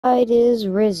Light is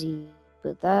Rizzy,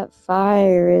 but that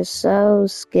fire is so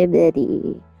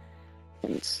skibbity.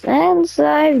 And since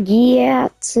I've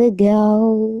got to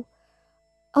go,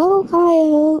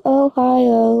 Ohio,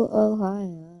 Ohio,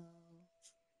 Ohio.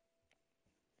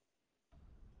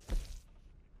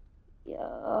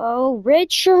 Yo,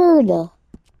 Richard!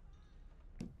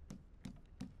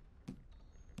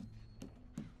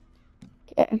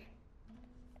 Okay.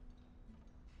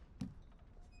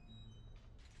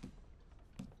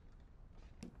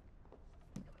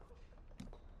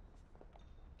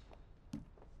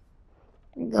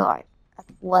 God,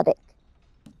 athletic.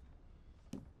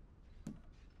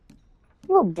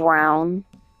 Well, brown.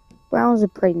 Brown's a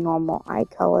pretty normal eye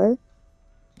color.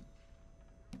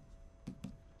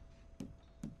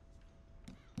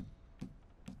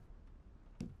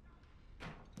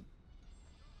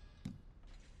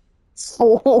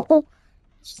 Full.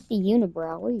 Just a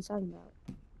unibrow. What are you talking about?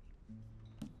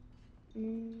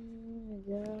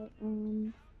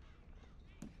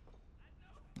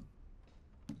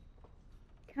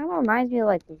 Kind of reminds me of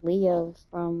like Leo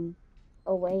from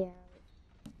A Way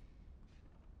Out.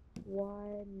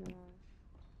 Why not?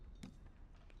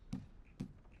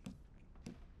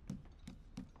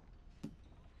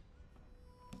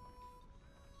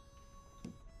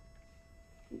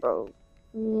 Bro,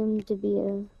 him to be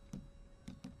a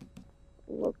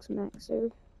looks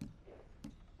maxer.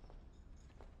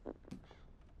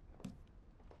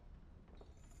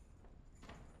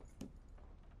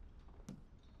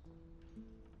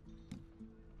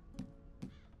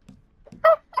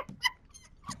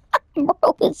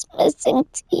 Bro is missing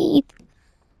teeth.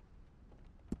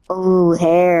 Ooh,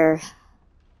 hair.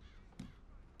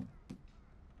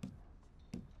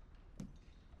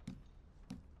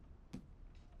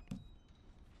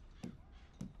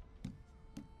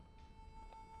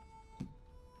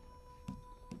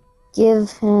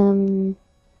 Give him.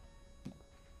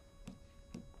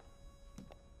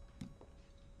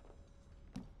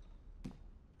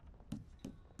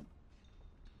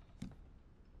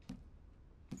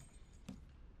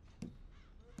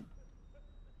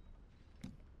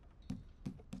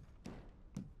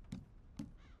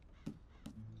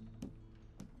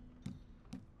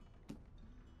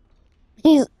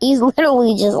 He's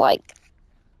literally just like.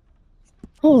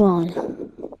 Hold on.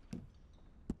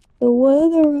 The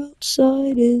weather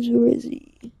outside is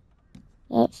rizzy.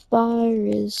 That fire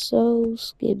is so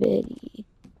skibbity.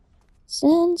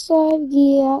 Since I've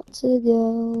got to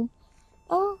go,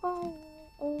 Ohio,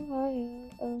 Ohio,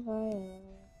 Ohio.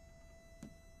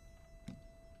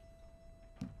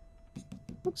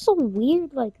 Looks so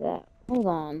weird like that. Hold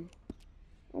on.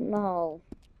 Oh no.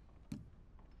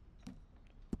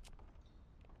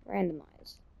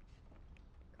 Randomize.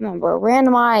 Come on, bro.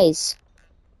 Randomize.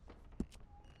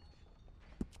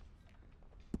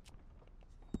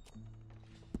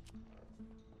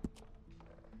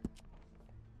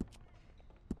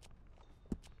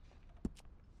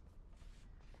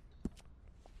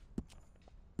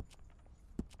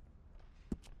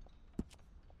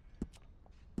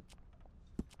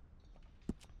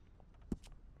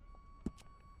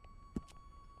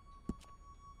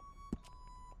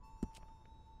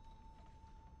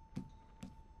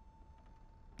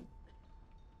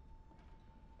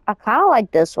 I kind of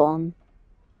like this one.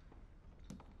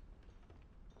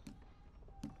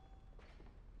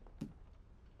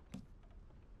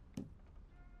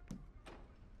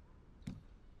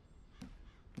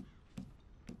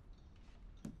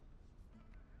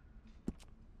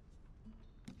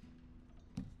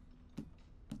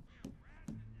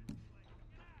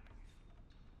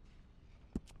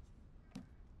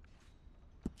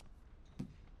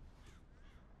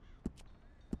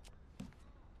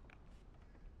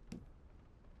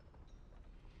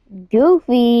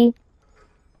 Goofy.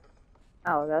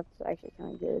 Oh, that's actually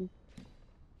kind of good.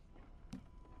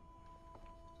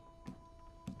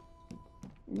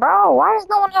 Bro, why does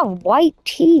no one have white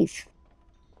teeth?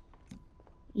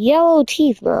 Yellow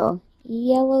teeth, bro.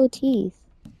 Yellow teeth.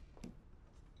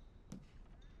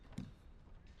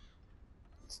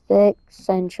 Thick,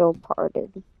 central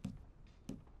parted.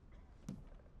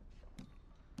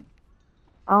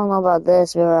 I don't know about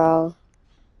this, bro.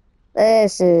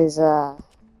 This is,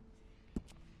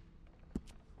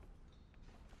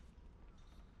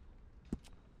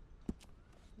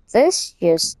 This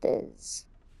just is.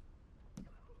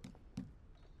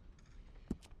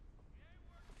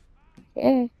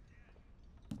 Yeah.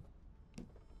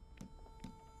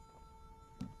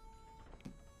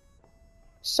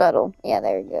 Subtle. Yeah,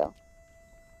 there you go.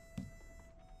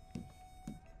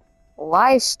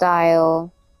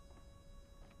 Lifestyle.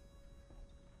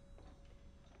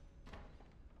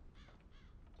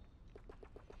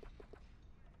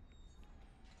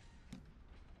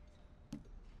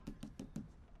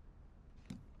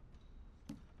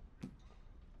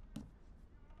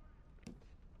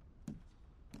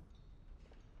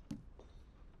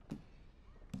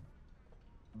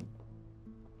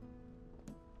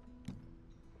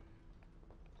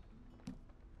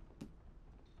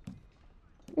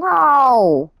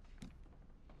 No!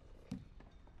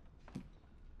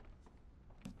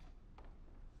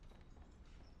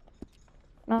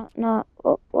 No.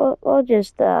 We'll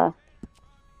just, we'll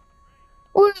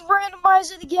just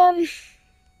randomize it again.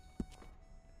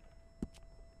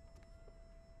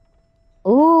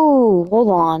 Ooh,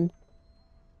 hold on.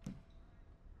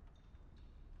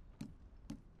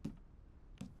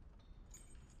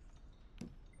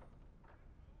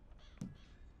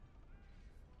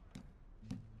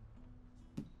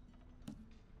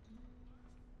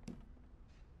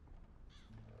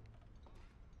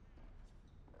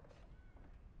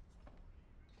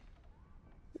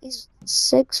 He's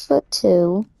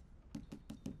 6'2".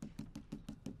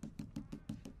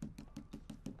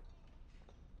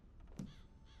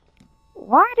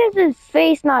 Why does his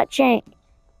face not change?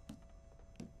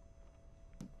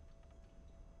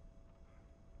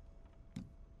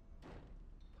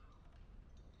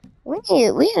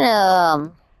 I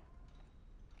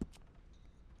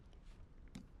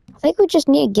think we just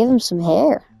need to give him some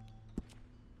hair.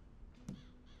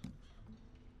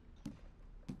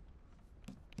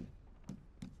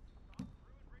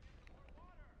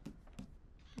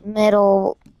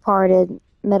 Middle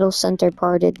center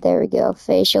parted. There we go.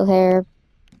 Facial hair.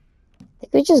 I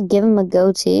think we just give him a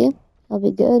goatee. That'll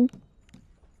be good.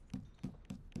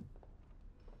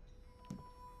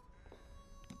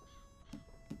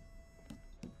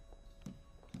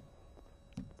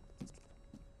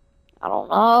 I don't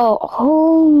know.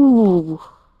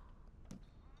 Oh,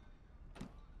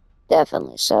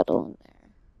 definitely settle in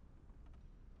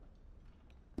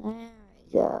there. There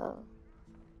we go.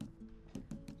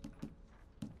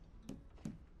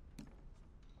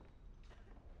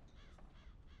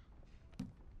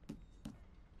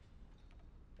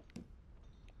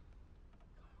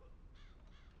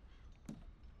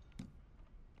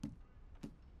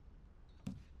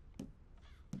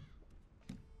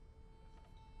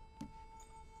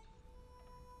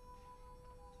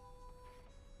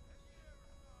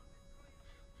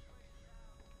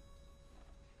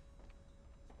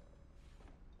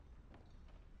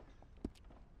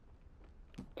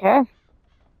 Okay.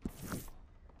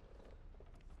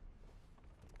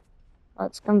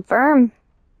 Let's confirm.